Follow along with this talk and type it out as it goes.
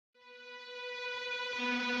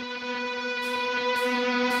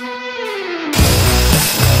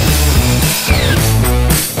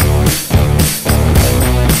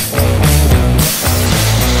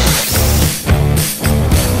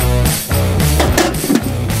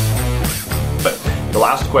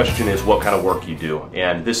last question is what kind of work you do.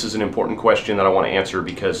 And this is an important question that I want to answer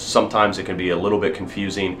because sometimes it can be a little bit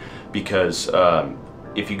confusing because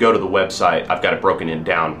if you go to the website, I've got it broken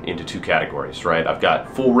down into two categories, right? I've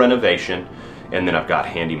got full renovation and then I've got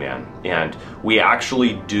handyman. And we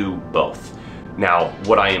actually do both. Now,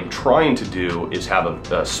 what I am trying to do is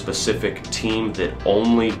have a specific team that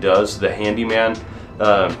only does the handyman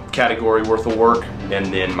category worth of work,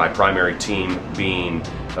 and then my primary team being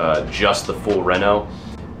just the full reno.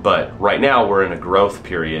 But right now we're in a growth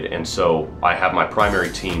period, and so I have my primary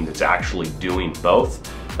team that's actually doing both.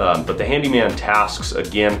 But the handyman tasks,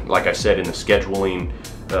 again, like I said in the scheduling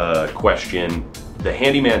question, the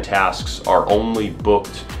handyman tasks are only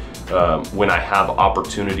booked when I have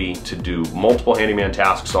opportunity to do multiple handyman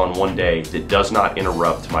tasks on one day that does not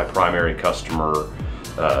interrupt my primary customer's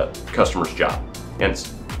job. And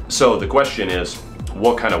so the question is,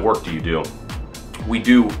 what kind of work do you do? We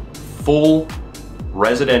do full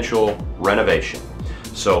residential renovation.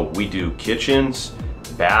 So we do kitchens,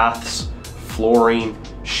 baths, flooring,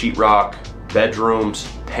 sheetrock, bedrooms,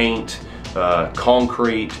 paint,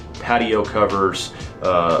 concrete, patio covers,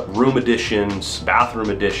 room additions,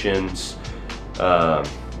 bathroom additions,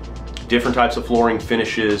 different types of flooring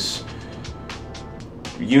finishes,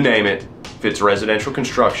 you name it. If it's residential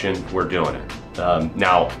construction, we're doing it.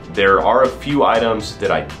 Now, there are a few items that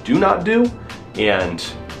I do not do, and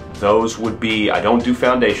those would be, I don't do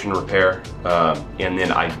foundation repair, and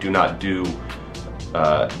then I do not do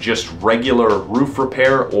just regular roof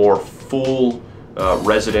repair or full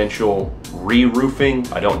residential re-roofing.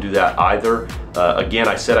 I don't do that either. Again,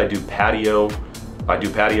 I said I do patios and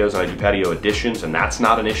I do patio additions, and that's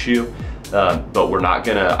not an issue, but we're not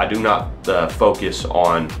gonna, I do not focus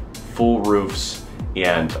on full roofs,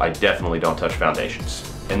 and I definitely don't touch foundations.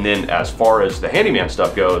 And then as far as the handyman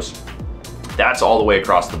stuff goes, that's all the way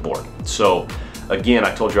across the board. So again,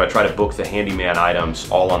 I told you I try to book the handyman items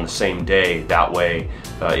all on the same day. That way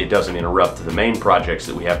it doesn't interrupt the main projects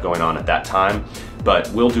that we have going on at that time. But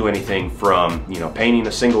we'll do anything from, you know, painting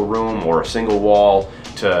a single room or a single wall,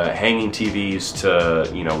 to hanging TVs,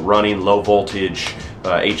 to, you know, running low voltage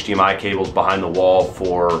HDMI cables behind the wall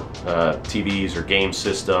for TVs or game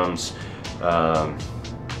systems,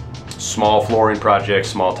 small flooring projects,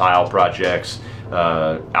 small tile projects,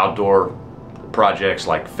 outdoor projects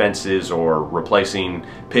like fences or replacing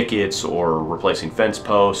pickets or replacing fence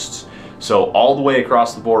posts. So all the way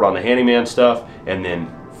across the board on the handyman stuff, and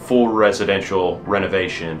then full residential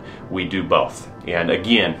renovation, we do both. And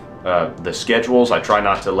again, the schedules, I try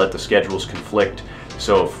not to let the schedules conflict.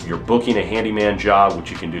 So if you're booking a handyman job, which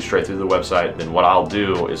you can do straight through the website, then what I'll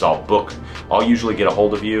do is I'll usually get a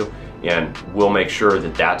hold of you, and we'll make sure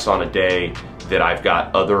that that's on a day that I've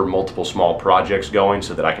got other multiple small projects going,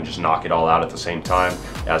 so that I can just knock it all out at the same time,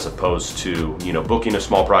 as opposed to, you know, booking a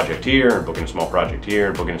small project here and booking a small project here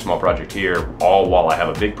and booking a small project here, all while I have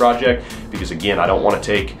a big project. Because again, I don't want to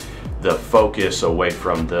take the focus away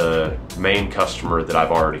from the main customer that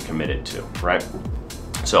I've already committed to, right?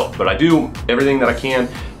 So, but I do everything that I can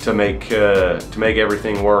to make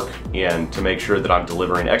everything work, and to make sure that I'm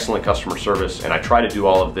delivering excellent customer service. And I try to do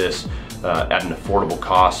all of this at an affordable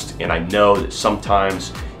cost. And I know that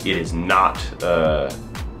sometimes it is not,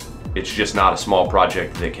 it's just not a small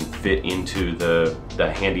project that can fit into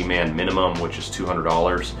the handyman minimum, which is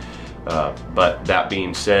 $200. But that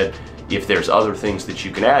being said, if there's other things that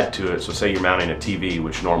you can add to it, so say you're mounting a TV,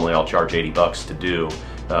 which normally I'll charge 80 bucks to do,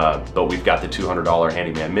 but we've got the $200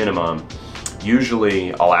 handyman minimum,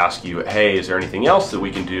 usually I'll ask you, hey, is there anything else that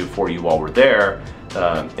we can do for you while we're there?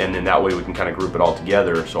 And then that way we can kind of group it all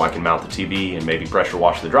together, so I can mount the TV and maybe pressure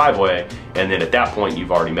wash the driveway, and then at that point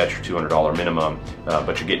you've already met your $200 minimum,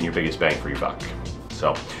 but you're getting your biggest bang for your buck.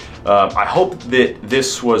 So I hope that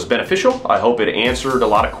this was beneficial. I hope it answered a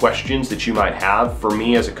lot of questions that you might have for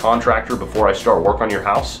me as a contractor before I start work on your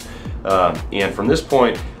house. And from this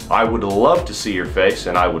point, I would love to see your face,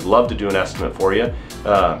 and I would love to do an estimate for you.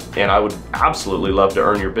 And I would absolutely love to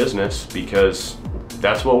earn your business, because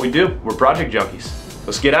that's what we do. We're project junkies.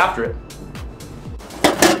 Let's get after it.